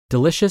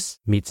Delicious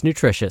meets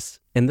nutritious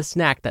in the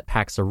snack that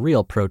packs a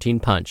real protein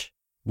punch.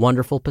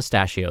 Wonderful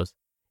Pistachios.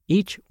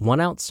 Each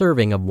 1-ounce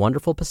serving of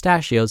Wonderful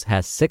Pistachios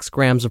has 6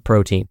 grams of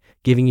protein,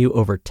 giving you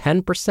over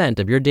 10%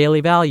 of your daily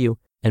value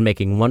and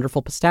making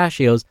Wonderful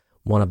Pistachios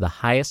one of the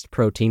highest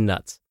protein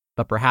nuts.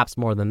 But perhaps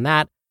more than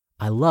that,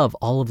 I love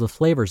all of the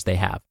flavors they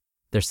have.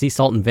 Their sea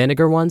salt and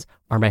vinegar ones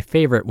are my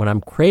favorite when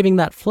I'm craving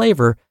that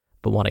flavor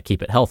but want to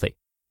keep it healthy.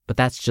 But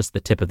that's just the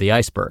tip of the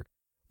iceberg.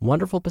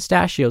 Wonderful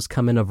Pistachios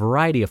come in a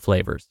variety of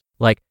flavors,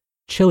 like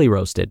chili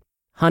roasted,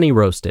 honey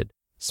roasted,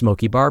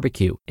 smoky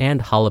barbecue,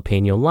 and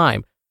jalapeno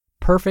lime,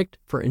 perfect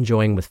for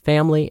enjoying with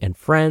family and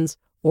friends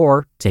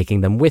or taking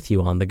them with you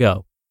on the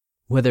go.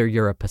 Whether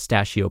you're a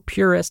pistachio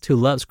purist who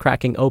loves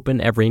cracking open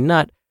every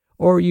nut,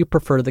 or you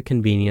prefer the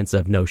convenience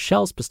of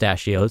no-shells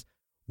pistachios,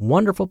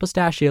 Wonderful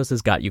Pistachios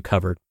has got you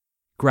covered.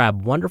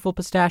 Grab Wonderful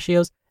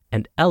Pistachios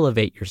and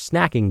elevate your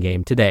snacking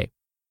game today.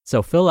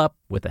 So fill up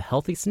with a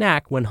healthy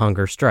snack when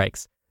hunger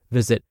strikes.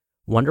 Visit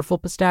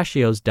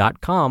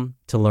wonderfulpistachios.com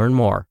to learn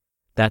more.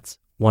 That's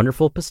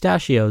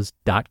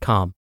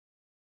wonderfulpistachios.com.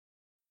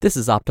 This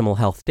is Optimal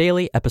Health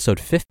Daily, episode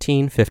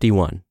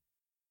 1551.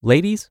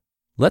 Ladies,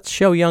 let's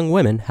show young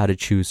women how to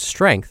choose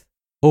strength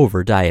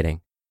over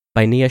dieting,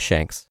 by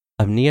Shanks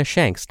of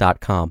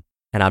Shanks.com.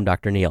 And I'm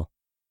Dr. Neil.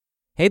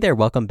 Hey there,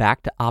 welcome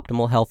back to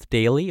Optimal Health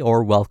Daily,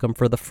 or welcome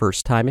for the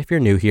first time if you're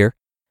new here.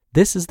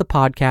 This is the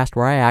podcast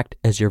where I act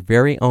as your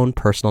very own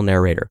personal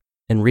narrator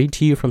and read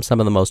to you from some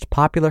of the most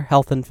popular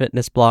health and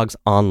fitness blogs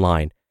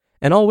online,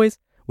 and always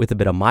with a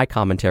bit of my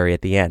commentary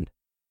at the end.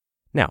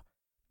 Now,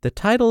 the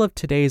title of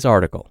today's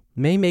article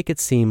may make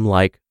it seem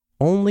like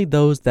only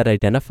those that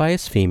identify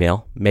as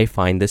female may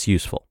find this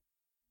useful,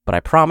 but I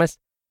promise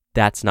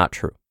that's not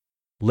true.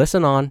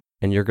 Listen on,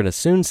 and you're going to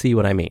soon see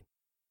what I mean.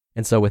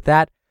 And so with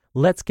that,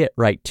 let's get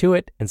right to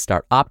it and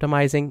start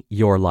optimizing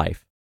your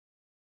life.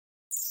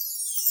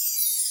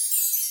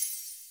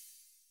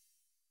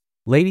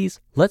 Ladies,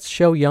 let's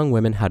show young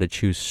women how to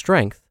choose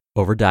strength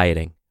over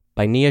dieting,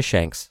 by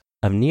Shanks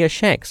of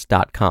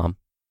Shanks.com.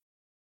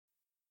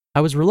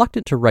 I was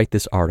reluctant to write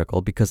this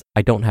article because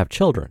I don't have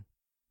children,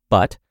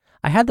 but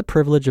I had the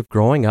privilege of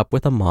growing up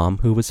with a mom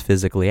who was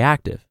physically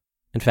active.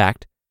 In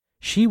fact,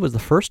 she was the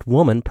first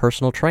woman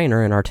personal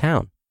trainer in our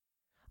town.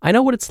 I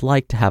know what it's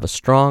like to have a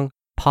strong,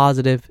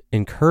 positive,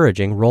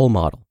 encouraging role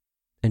model,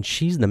 and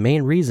she's the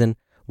main reason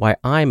why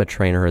I'm a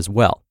trainer as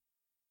well.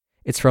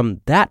 It's from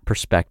that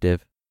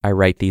perspective I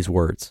write these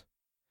words.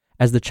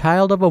 As the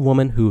child of a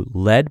woman who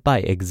led by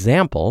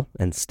example,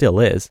 and still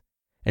is,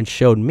 and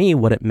showed me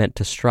what it meant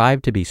to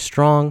strive to be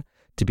strong,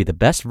 to be the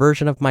best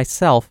version of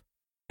myself,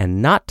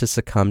 and not to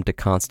succumb to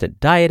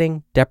constant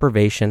dieting,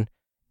 deprivation,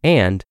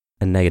 and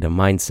a negative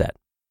mindset.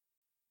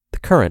 The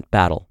current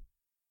battle.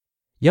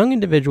 Young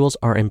individuals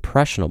are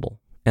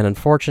impressionable, and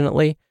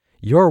unfortunately,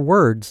 your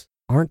words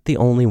aren't the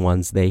only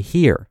ones they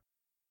hear.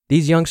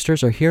 These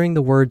youngsters are hearing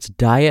the words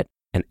diet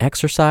and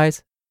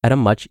exercise at a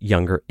much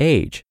younger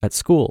age, at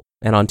school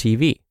and on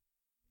TV.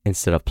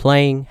 Instead of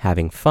playing,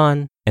 having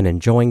fun, and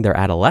enjoying their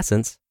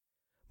adolescence,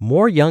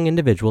 more young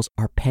individuals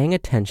are paying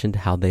attention to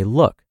how they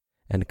look,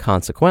 and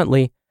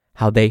consequently,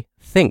 how they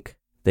think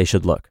they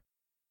should look.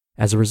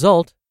 As a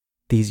result,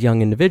 these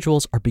young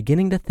individuals are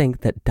beginning to think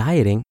that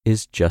dieting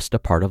is just a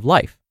part of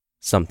life,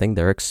 something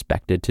they're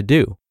expected to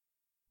do.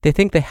 They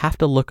think they have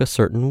to look a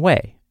certain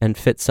way and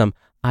fit some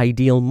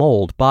ideal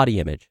mold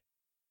body image.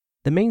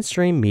 The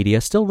mainstream media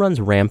still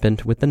runs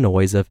rampant with the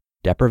noise of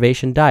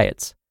deprivation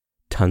diets,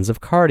 tons of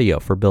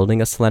cardio for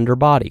building a slender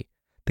body,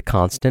 the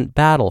constant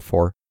battle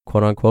for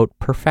quote-unquote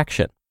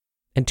perfection,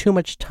 and too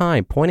much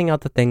time pointing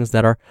out the things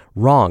that are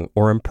wrong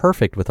or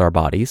imperfect with our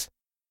bodies,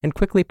 and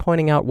quickly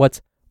pointing out what's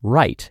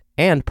right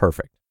and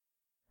perfect.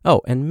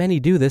 Oh, and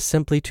many do this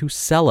simply to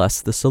sell us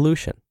the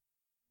solution.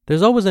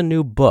 There's always a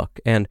new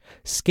book and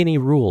skinny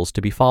rules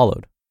to be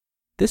followed.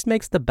 This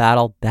makes the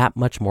battle that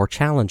much more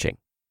challenging.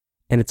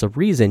 And it's a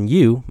reason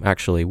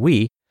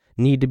we,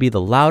 need to be the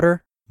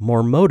louder,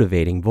 more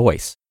motivating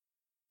voice.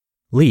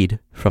 Lead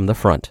from the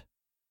front.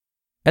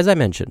 As I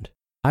mentioned,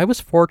 I was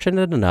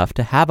fortunate enough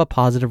to have a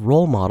positive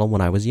role model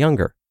when I was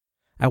younger.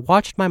 I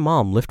watched my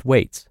mom lift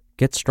weights,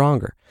 get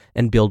stronger,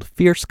 and build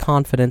fierce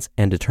confidence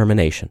and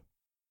determination.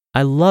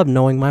 I love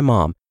knowing my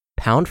mom,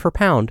 pound for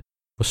pound,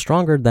 was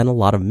stronger than a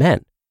lot of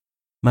men.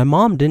 My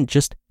mom didn't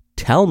just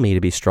tell me to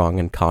be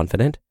strong and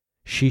confident,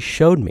 she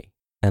showed me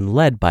and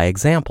led by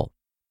example.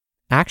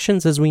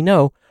 Actions, as we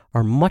know,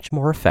 are much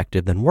more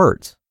effective than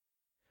words.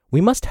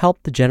 We must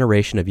help the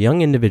generation of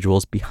young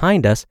individuals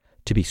behind us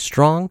to be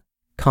strong,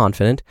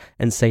 confident,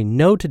 and say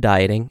no to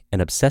dieting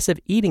and obsessive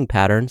eating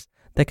patterns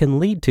that can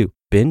lead to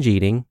binge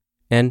eating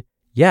and,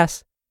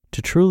 yes, to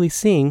truly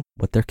seeing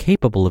what they're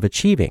capable of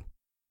achieving,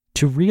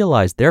 to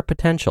realize their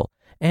potential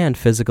and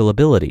physical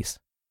abilities.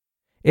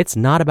 It's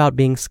not about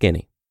being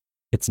skinny.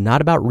 It's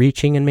not about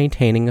reaching and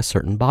maintaining a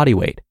certain body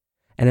weight.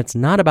 And it's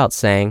not about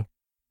saying,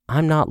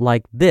 I'm not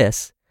like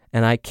this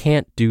and I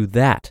can't do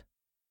that.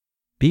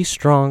 Be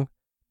strong,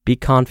 be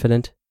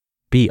confident,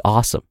 be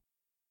awesome.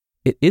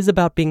 It is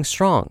about being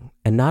strong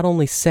and not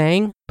only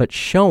saying, but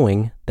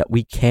showing that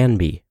we can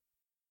be.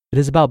 It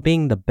is about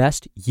being the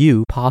best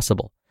you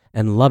possible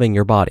and loving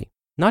your body,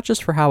 not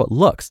just for how it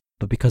looks,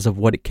 but because of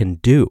what it can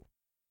do.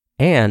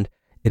 And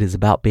it is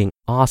about being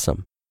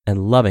awesome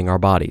and loving our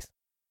bodies.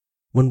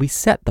 When we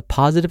set the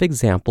positive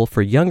example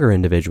for younger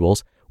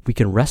individuals, we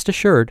can rest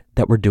assured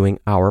that we're doing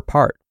our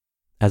part.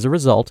 As a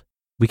result,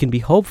 we can be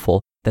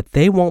hopeful that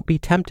they won't be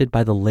tempted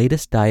by the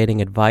latest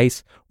dieting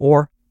advice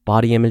or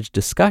body image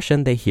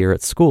discussion they hear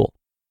at school.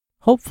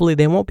 Hopefully,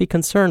 they won't be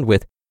concerned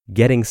with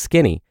getting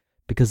skinny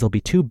because they'll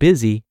be too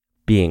busy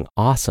being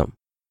awesome.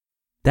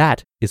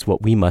 That is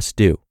what we must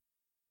do.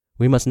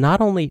 We must not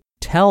only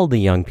tell the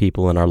young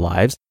people in our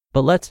lives,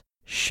 but let's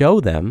show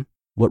them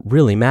what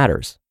really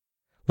matters.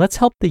 Let's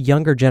help the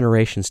younger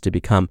generations to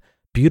become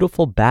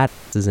beautiful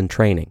badasses in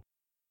training.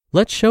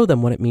 Let's show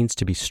them what it means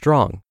to be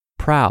strong,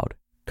 proud,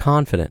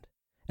 confident,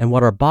 and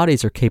what our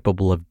bodies are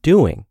capable of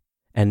doing,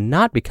 and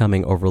not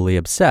becoming overly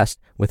obsessed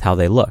with how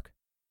they look.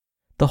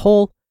 The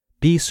whole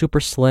be super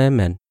slim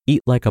and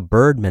eat like a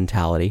bird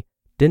mentality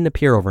didn't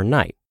appear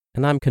overnight,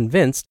 and I'm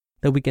convinced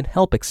that we can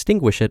help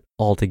extinguish it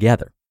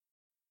altogether.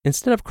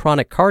 Instead of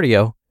chronic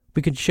cardio,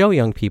 we can show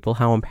young people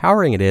how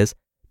empowering it is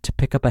to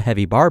pick up a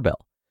heavy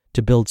barbell,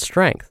 to build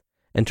strength,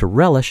 and to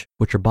relish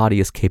what your body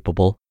is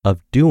capable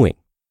of doing.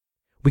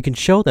 We can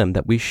show them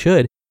that we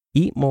should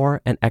eat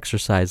more and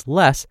exercise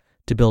less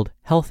to build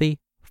healthy,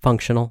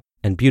 functional,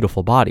 and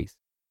beautiful bodies.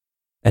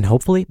 And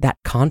hopefully that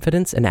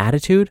confidence and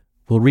attitude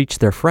will reach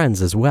their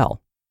friends as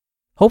well.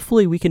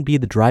 Hopefully we can be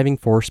the driving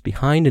force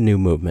behind a new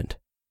movement,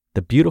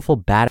 the beautiful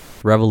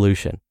badass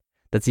revolution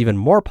that's even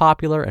more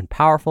popular and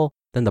powerful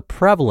than the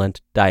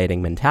prevalent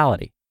dieting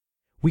mentality.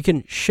 We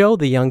can show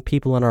the young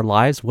people in our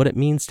lives what it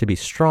means to be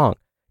strong,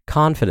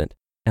 confident,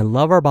 and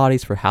love our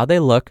bodies for how they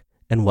look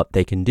and what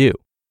they can do.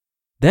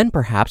 Then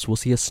perhaps we'll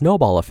see a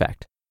snowball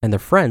effect, and their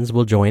friends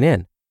will join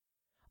in.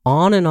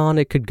 On and on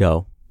it could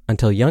go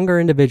until younger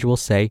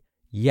individuals say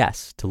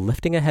yes to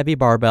lifting a heavy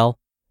barbell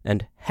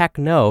and heck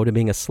no to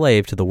being a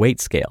slave to the weight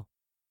scale.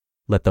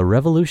 Let the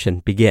revolution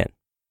begin.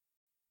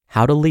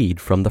 How to lead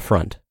from the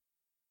front.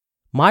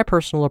 My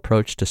personal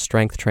approach to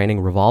strength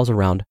training revolves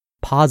around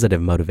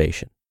positive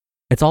motivation.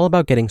 It's all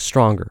about getting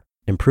stronger,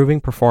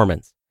 improving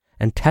performance,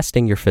 and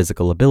testing your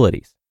physical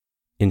abilities.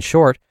 In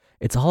short,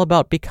 it's all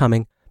about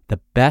becoming the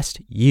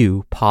best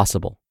you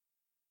possible.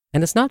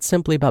 And it's not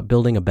simply about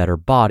building a better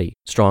body,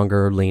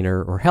 stronger,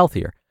 leaner, or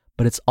healthier,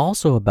 but it's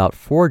also about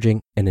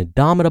forging an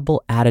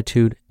indomitable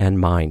attitude and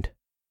mind.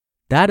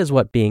 That is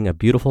what being a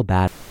beautiful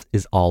badass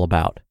is all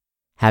about,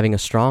 having a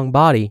strong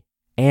body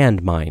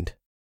and mind.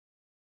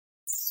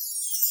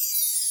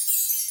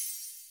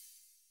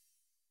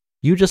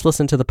 You just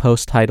listened to the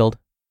post titled,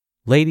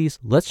 Ladies,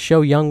 Let's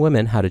Show Young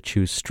Women How to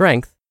Choose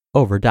Strength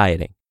Over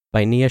Dieting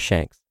by Nia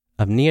Shanks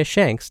of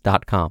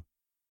niashanks.com.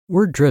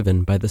 We're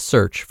driven by the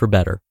search for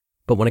better,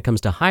 but when it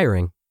comes to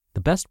hiring, the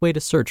best way to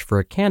search for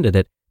a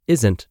candidate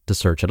isn't to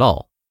search at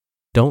all.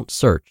 Don't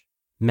search,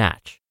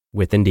 match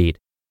with Indeed.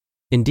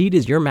 Indeed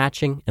is your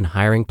matching and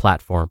hiring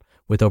platform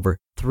with over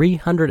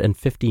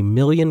 350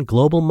 million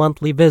global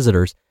monthly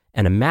visitors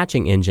and a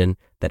matching engine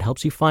that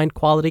helps you find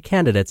quality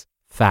candidates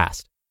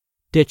fast.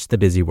 Ditch the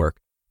busy work.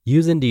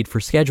 Use Indeed for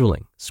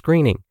scheduling,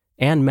 screening,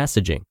 and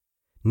messaging.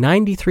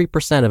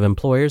 93% of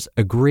employers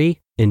agree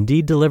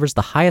Indeed delivers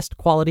the highest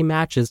quality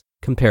matches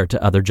compared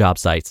to other job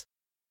sites.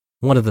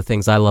 One of the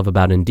things I love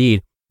about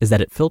Indeed is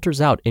that it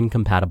filters out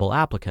incompatible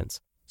applicants.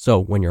 So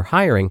when you're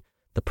hiring,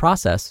 the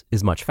process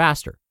is much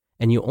faster,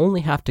 and you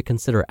only have to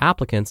consider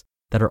applicants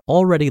that are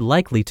already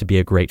likely to be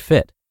a great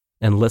fit.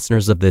 And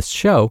listeners of this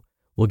show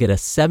will get a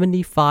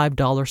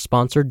 $75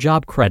 sponsored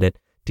job credit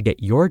to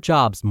get your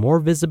jobs more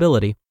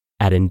visibility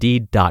at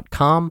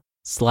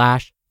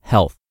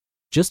Indeed.com/health.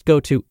 Just go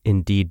to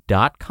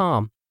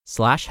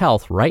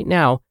Indeed.com/health right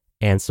now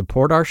and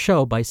support our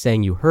show by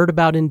saying you heard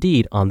about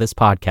Indeed on this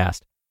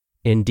podcast.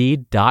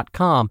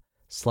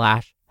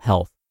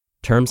 Indeed.com/health.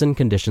 Terms and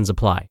conditions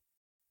apply.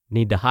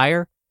 Need to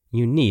hire?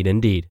 You need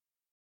Indeed.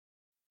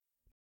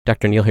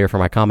 Dr. Neal here for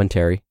my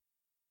commentary.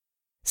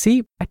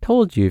 See, I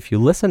told you if you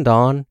listened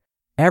on,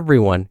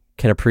 everyone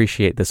can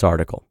appreciate this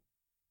article.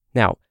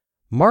 Now,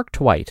 Mark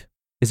Twight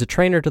is a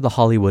trainer to the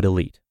Hollywood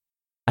elite.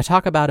 I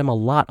talk about him a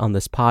lot on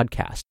this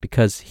podcast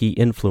because he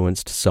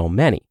influenced so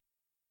many.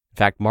 In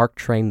fact, Mark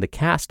trained the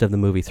cast of the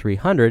movie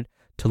 300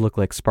 to look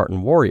like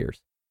Spartan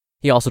warriors.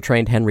 He also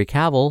trained Henry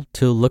Cavill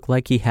to look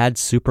like he had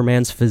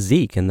Superman's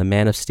physique in the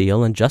Man of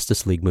Steel and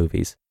Justice League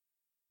movies.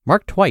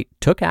 Mark Twight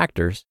took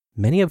actors,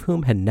 many of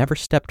whom had never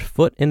stepped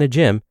foot in a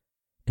gym,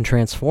 and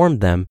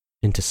transformed them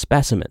into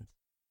specimens.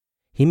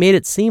 He made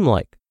it seem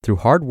like, through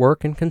hard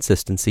work and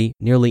consistency,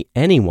 nearly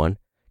anyone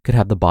could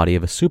have the body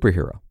of a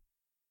superhero.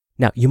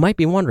 Now, you might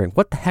be wondering,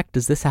 what the heck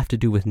does this have to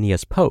do with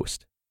Nia's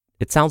post?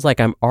 It sounds like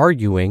I'm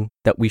arguing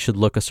that we should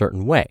look a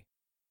certain way.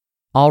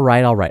 All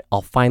right,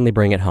 I'll finally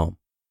bring it home.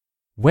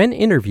 When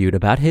interviewed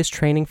about his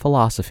training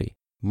philosophy,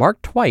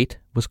 Mark Twight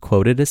was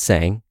quoted as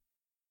saying,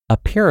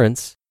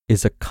 "Appearance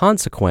is a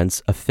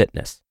consequence of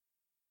fitness."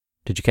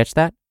 Did you catch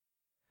that?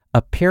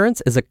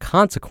 Appearance is a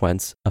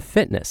consequence of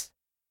fitness.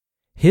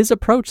 His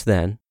approach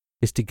then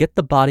is to get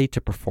the body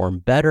to perform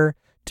better,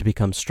 to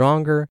become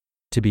stronger,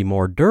 to be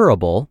more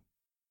durable,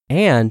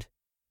 and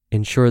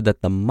ensure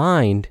that the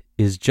mind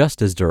is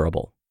just as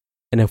durable.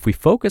 And if we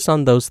focus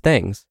on those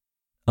things,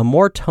 a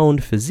more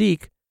toned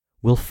physique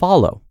will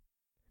follow.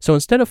 So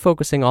instead of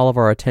focusing all of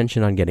our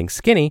attention on getting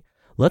skinny,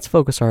 let's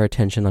focus our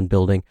attention on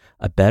building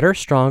a better,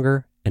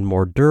 stronger, and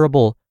more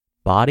durable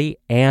body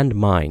and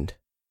mind.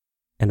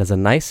 And as a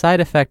nice side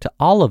effect to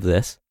all of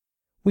this,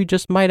 we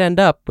just might end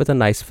up with a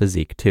nice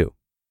physique too.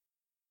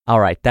 All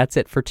right, that's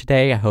it for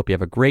today. I hope you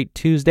have a great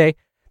Tuesday.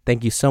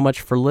 Thank you so much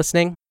for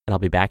listening, and I'll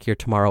be back here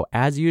tomorrow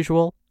as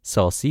usual.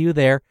 So I'll see you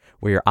there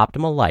where your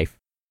optimal life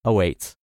awaits.